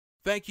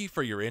Thank you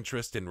for your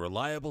interest in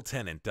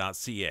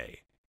ReliableTenant.ca.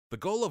 The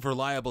goal of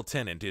Reliable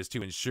Tenant is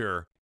to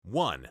ensure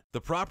 1. The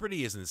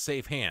property is in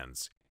safe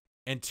hands,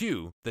 and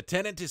 2. The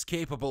tenant is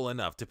capable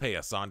enough to pay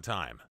us on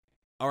time.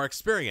 Our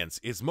experience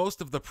is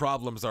most of the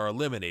problems are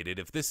eliminated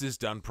if this is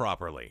done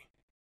properly.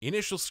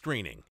 Initial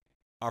screening.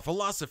 Our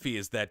philosophy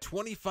is that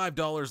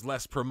 $25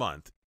 less per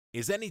month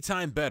is any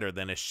time better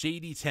than a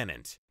shady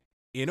tenant.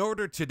 In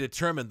order to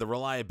determine the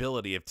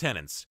reliability of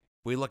tenants,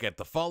 we look at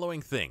the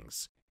following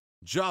things: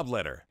 job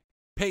letter,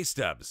 pay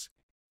stubs,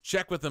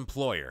 check with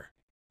employer,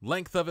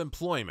 length of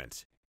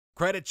employment,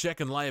 credit check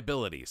and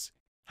liabilities,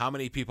 how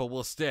many people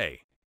will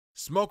stay,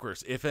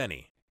 smokers if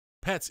any,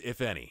 pets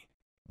if any,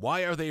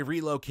 why are they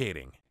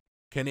relocating,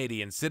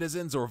 Canadian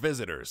citizens or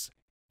visitors,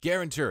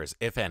 guarantors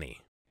if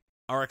any.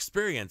 Our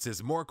experience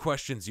is more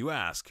questions you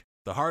ask,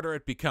 the harder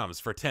it becomes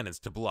for tenants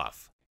to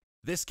bluff.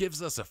 This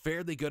gives us a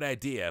fairly good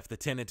idea if the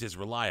tenant is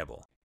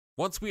reliable.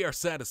 Once we are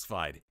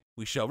satisfied,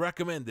 we shall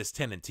recommend this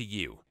tenant to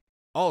you.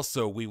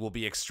 Also, we will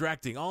be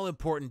extracting all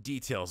important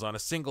details on a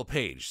single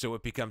page so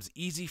it becomes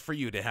easy for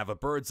you to have a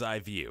bird's eye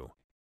view.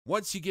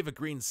 Once you give a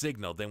green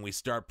signal, then we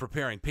start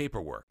preparing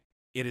paperwork.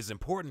 It is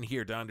important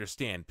here to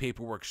understand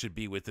paperwork should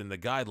be within the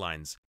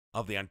guidelines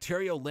of the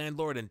Ontario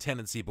Landlord and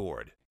Tenancy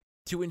Board.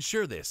 To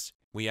ensure this,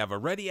 we have a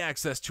ready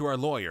access to our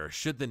lawyer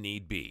should the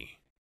need be.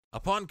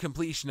 Upon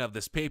completion of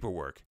this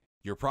paperwork,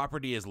 your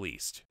property is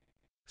leased.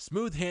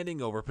 Smooth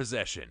handing over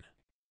possession.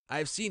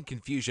 I've seen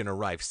confusion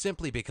arrive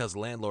simply because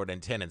landlord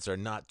and tenants are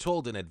not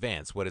told in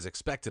advance what is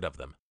expected of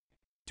them.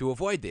 To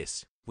avoid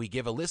this, we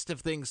give a list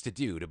of things to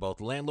do to both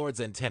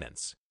landlords and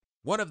tenants.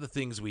 One of the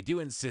things we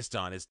do insist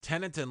on is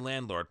tenant and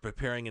landlord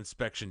preparing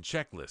inspection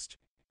checklist,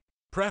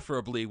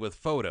 preferably with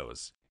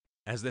photos,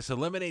 as this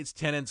eliminates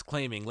tenants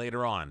claiming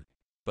later on,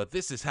 but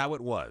this is how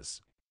it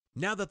was.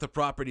 Now that the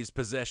property's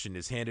possession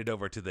is handed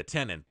over to the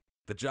tenant,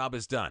 the job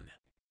is done.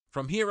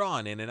 From here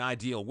on, in an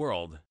ideal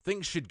world,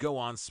 things should go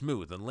on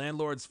smooth and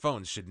landlords'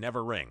 phones should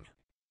never ring.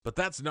 But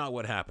that's not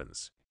what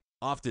happens.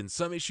 Often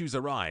some issues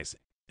arise,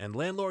 and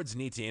landlords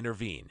need to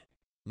intervene.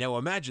 Now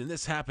imagine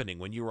this happening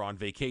when you are on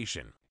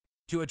vacation.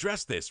 To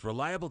address this,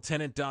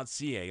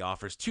 ReliableTenant.ca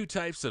offers 2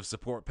 types of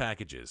support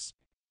packages.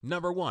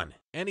 Number 1,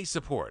 any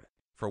support,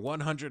 for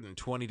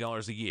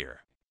 $120 a year.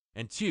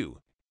 And 2,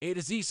 A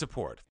to Z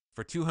support,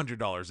 for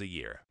 $200 a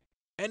year.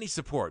 Any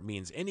support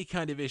means any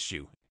kind of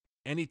issue,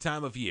 any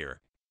time of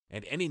year,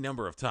 and any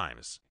number of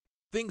times.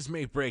 Things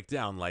may break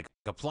down like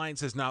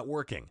appliances not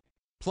working,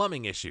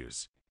 plumbing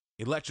issues,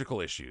 electrical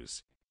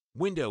issues,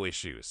 window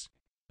issues,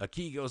 a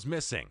key goes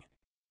missing,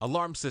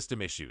 alarm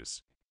system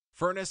issues,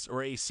 furnace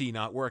or AC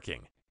not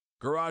working,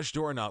 garage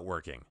door not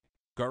working,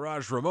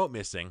 garage remote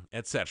missing,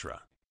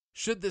 etc.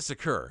 Should this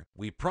occur,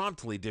 we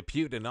promptly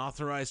depute an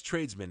authorized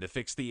tradesman to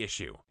fix the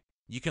issue.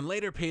 You can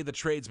later pay the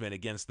tradesman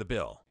against the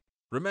bill.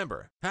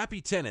 Remember, happy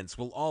tenants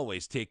will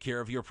always take care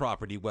of your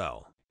property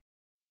well.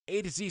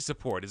 A to Z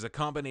support is a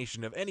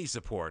combination of any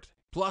support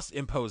plus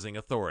imposing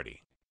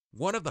authority.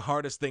 One of the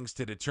hardest things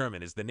to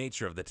determine is the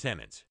nature of the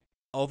tenant.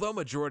 Although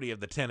majority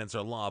of the tenants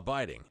are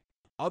law-abiding,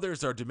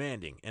 others are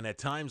demanding and at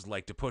times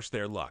like to push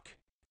their luck.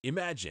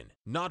 Imagine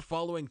not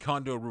following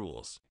condo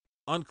rules,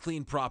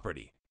 unclean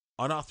property,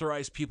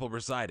 unauthorized people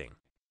residing,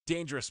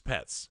 dangerous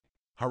pets,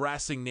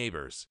 harassing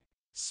neighbors,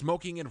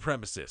 smoking in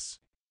premises,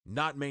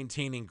 not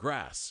maintaining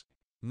grass,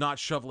 not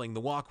shoveling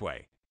the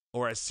walkway,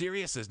 or as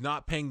serious as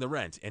not paying the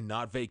rent and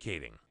not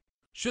vacating.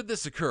 Should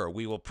this occur,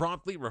 we will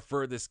promptly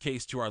refer this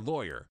case to our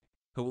lawyer,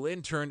 who will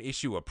in turn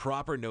issue a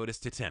proper notice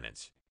to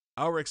tenant.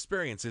 Our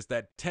experience is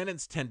that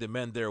tenants tend to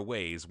mend their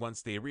ways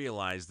once they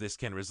realize this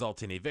can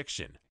result in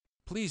eviction.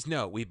 Please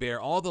note we bear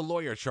all the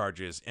lawyer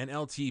charges and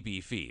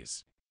LTB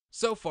fees.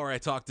 So far I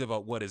talked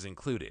about what is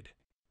included.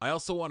 I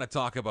also want to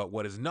talk about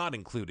what is not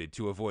included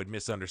to avoid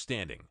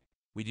misunderstanding.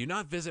 We do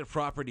not visit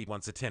property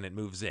once a tenant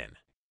moves in.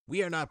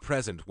 We are not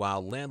present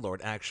while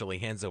landlord actually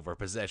hands over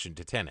possession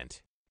to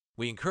tenant.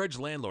 We encourage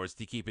landlords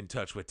to keep in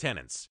touch with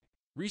tenants.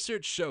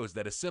 Research shows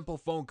that a simple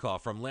phone call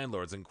from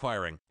landlords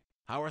inquiring,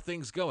 "How are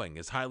things going?"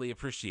 is highly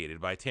appreciated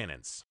by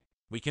tenants.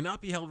 We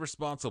cannot be held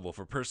responsible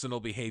for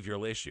personal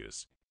behavioral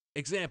issues.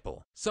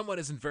 Example, someone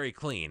isn't very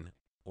clean,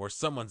 or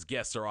someone's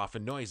guests are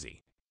often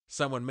noisy.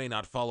 Someone may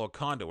not follow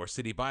condo or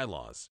city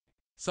bylaws.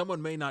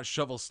 Someone may not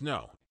shovel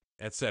snow,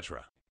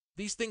 etc.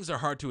 These things are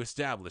hard to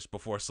establish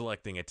before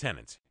selecting a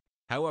tenant.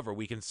 However,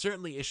 we can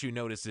certainly issue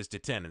notices to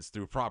tenants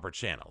through proper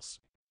channels.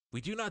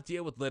 We do not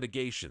deal with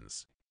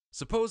litigations.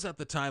 Suppose at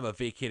the time of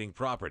vacating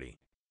property,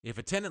 if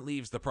a tenant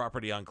leaves the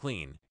property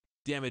unclean,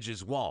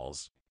 damages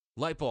walls,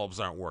 light bulbs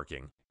aren't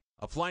working,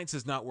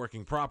 appliances not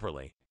working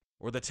properly,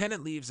 or the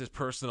tenant leaves his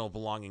personal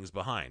belongings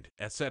behind,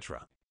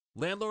 etc.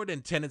 Landlord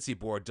and Tenancy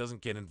Board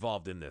doesn't get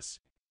involved in this,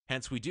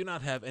 hence we do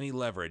not have any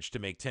leverage to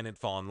make tenant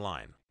fall in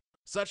line.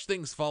 Such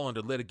things fall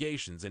under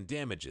litigations and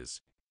damages,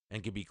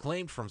 and can be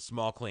claimed from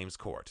small claims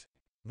court.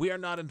 We are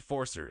not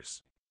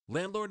enforcers.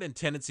 Landlord and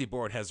Tenancy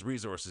Board has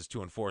resources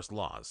to enforce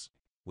laws.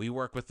 We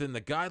work within the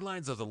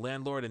guidelines of the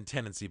Landlord and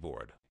Tenancy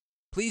Board.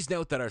 Please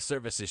note that our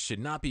services should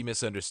not be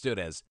misunderstood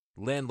as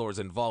landlord's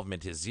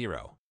involvement is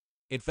zero.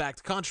 In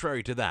fact,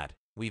 contrary to that,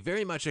 we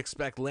very much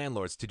expect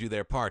landlords to do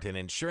their part in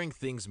ensuring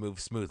things move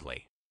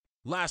smoothly.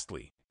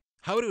 Lastly,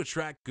 how to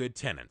attract good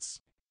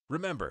tenants.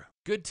 Remember,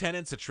 good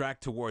tenants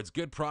attract towards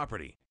good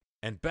property,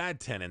 and bad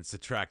tenants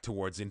attract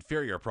towards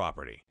inferior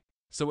property.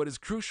 So it is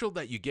crucial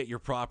that you get your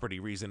property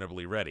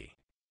reasonably ready.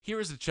 Here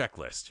is a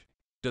checklist.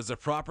 Does a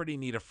property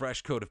need a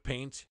fresh coat of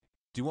paint?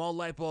 Do all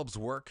light bulbs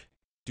work?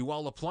 Do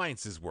all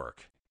appliances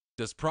work?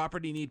 Does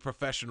property need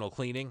professional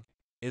cleaning?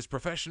 Is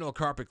professional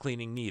carpet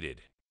cleaning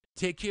needed?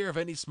 Take care of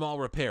any small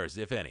repairs,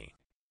 if any.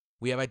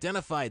 We have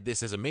identified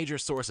this as a major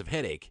source of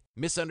headache,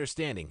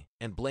 misunderstanding,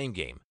 and blame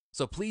game,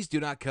 so please do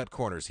not cut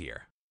corners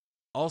here.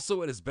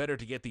 Also, it is better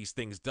to get these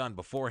things done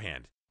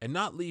beforehand and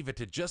not leave it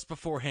to just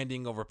before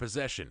handing over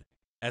possession,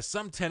 as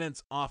some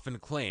tenants often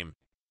claim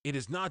it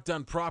is not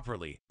done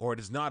properly or it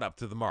is not up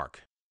to the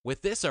mark.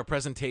 With this, our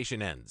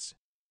presentation ends.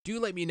 Do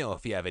let me know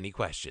if you have any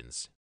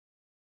questions.